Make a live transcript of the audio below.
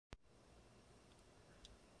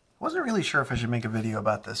wasn't really sure if I should make a video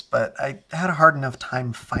about this, but I had a hard enough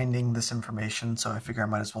time finding this information, so I figure I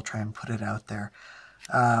might as well try and put it out there.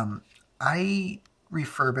 I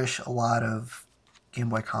refurbish a lot of Game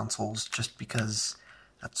Boy consoles just because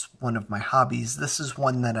that's one of my hobbies. This is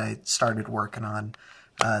one that I started working on.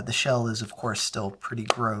 The shell is, of course, still pretty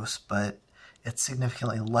gross, but it's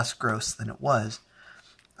significantly less gross than it was.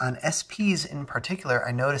 On SPs in particular,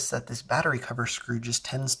 I noticed that this battery cover screw just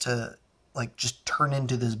tends to just turn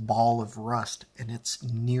into this ball of rust, and it's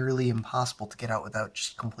nearly impossible to get out without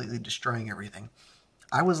just completely destroying everything.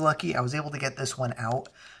 I was lucky. I was able to get this one out.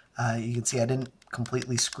 You can see I didn't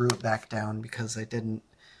completely screw it back down because I didn't.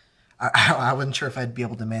 I wasn't sure if I'd be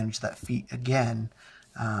able to manage that feat again.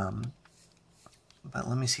 But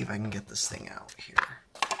let me see if I can get this thing out here.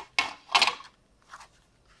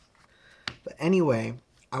 But anyway,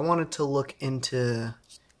 I wanted to look into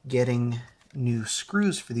getting new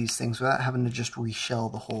screws for these things without having to just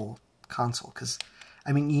reshell the whole console, because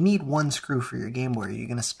I mean, you need one screw for your Game Boy. Are you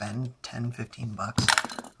gonna spend 10-15 bucks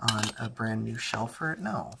on a brand new shell for it?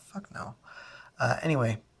 No, fuck no.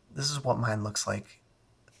 Anyway, this is what mine looks like.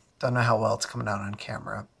 Don't know how well it's coming out on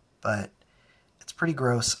camera, but it's pretty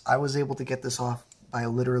gross. I was able to get this off by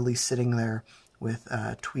literally sitting there with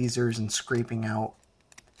tweezers and scraping out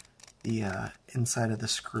the inside of the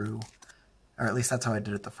screw. Or at least that's how I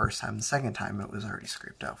did it the first time. The second time, it was already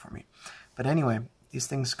scraped out for me. But anyway, these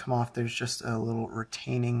things come off. There's just a little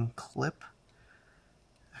retaining clip.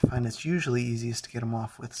 I find it's usually easiest to get them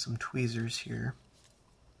off with some tweezers here.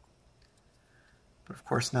 But of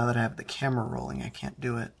course, now that I have the camera rolling, I can't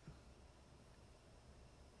do it.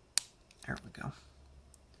 There we go.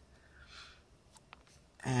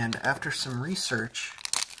 And after some research,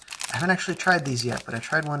 I haven't actually tried these yet, but I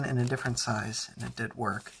tried one in a different size, and it did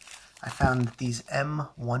work. I found that these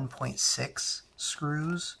M1.6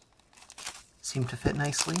 screws seem to fit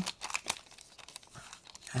nicely,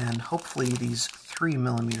 and hopefully these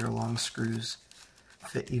 3mm long screws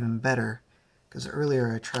fit even better, because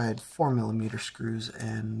earlier I tried 4mm screws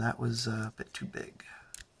and that was a bit too big.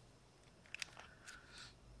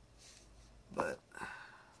 But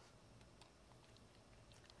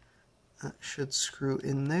that should screw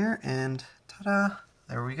in there, and ta-da,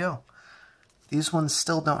 there we go. These ones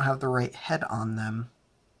still don't have the right head on them,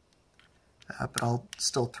 but I'll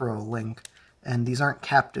still throw a link. And these aren't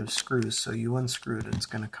captive screws, so you unscrew it, it's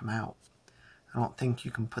going to come out. I don't think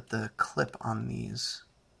you can put the clip on these,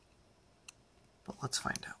 but let's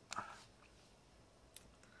find out.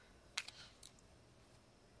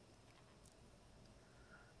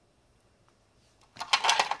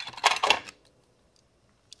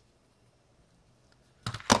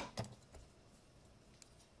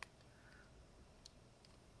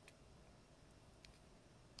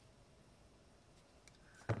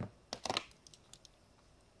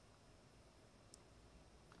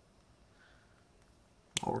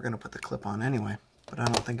 Well, we're going to put the clip on anyway, but I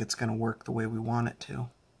don't think it's going to work the way we want it to.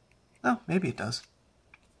 Oh, maybe it does.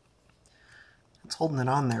 It's holding it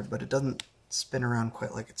on there, but it doesn't spin around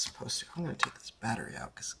quite like it's supposed to. I'm going to take this battery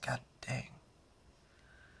out, because god dang.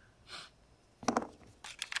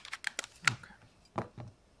 Okay.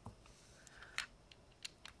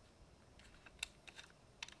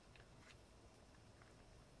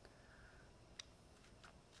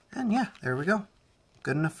 And yeah, there we go.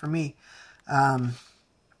 Good enough for me.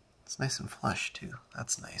 It's nice and flush too.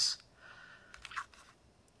 That's nice.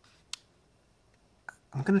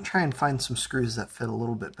 I'm going to try and find some screws that fit a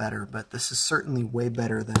little bit better, but this is certainly way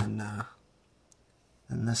better than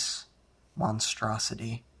this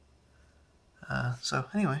monstrosity. So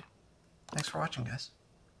anyway, thanks for watching, guys.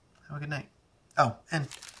 Have a good night. Oh, and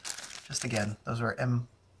just again, those are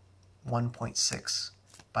M1.6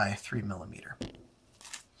 by 3mm.